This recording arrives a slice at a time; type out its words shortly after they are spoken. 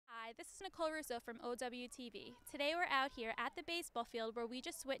Hi, this is Nicole Russo from OWTV. Today we're out here at the baseball field where we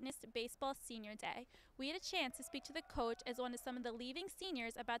just witnessed Baseball Senior Day. We had a chance to speak to the coach as one of some of the leaving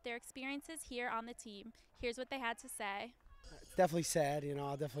seniors about their experiences here on the team. Here's what they had to say. It's definitely sad,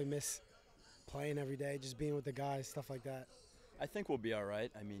 I'll definitely miss playing every day, just being with the guys, stuff like that. I think we'll be all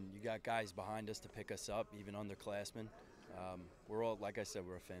right. I mean, you got guys behind us to pick us up, even underclassmen. We're all, like I said,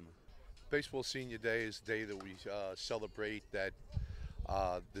 we're a family. Baseball Senior Day is the day that we celebrate that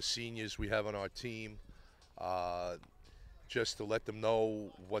the seniors we have on our team, just to let them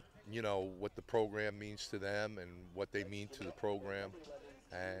know what the program means to them and what they mean to the program,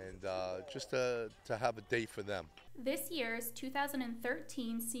 and just to have a day for them. This year's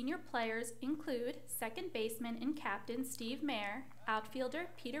 2013 senior players include second baseman and captain Steve Mayer, outfielder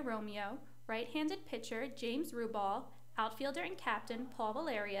Peter Romeo, right-handed pitcher James Rubal, outfielder and captain Paul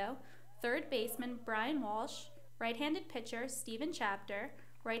Valerio, third baseman Brian Walsh, right-handed pitcher Stephen Chapter,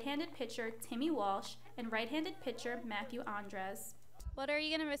 right-handed pitcher Timmy Walsh, and right-handed pitcher Matthew Andres. What are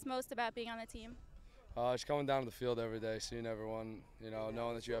you going to miss most about being on the team? Just coming down to the field every day, seeing everyone,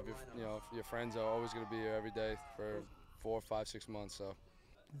 knowing that you have your friends are always going to be here every day for 4, 5, 6 months. So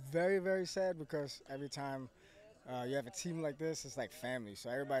very, very sad because every time you have a team like this, it's like family. So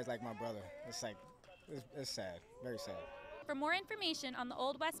everybody's like my brother. It's sad, very sad. For more information on the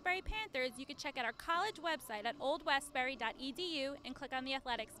Old Westbury Panthers, you can check out our college website at oldwestbury.edu and click on the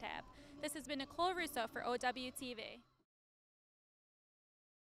Athletics tab. This has been Nicole Russo for OWTV.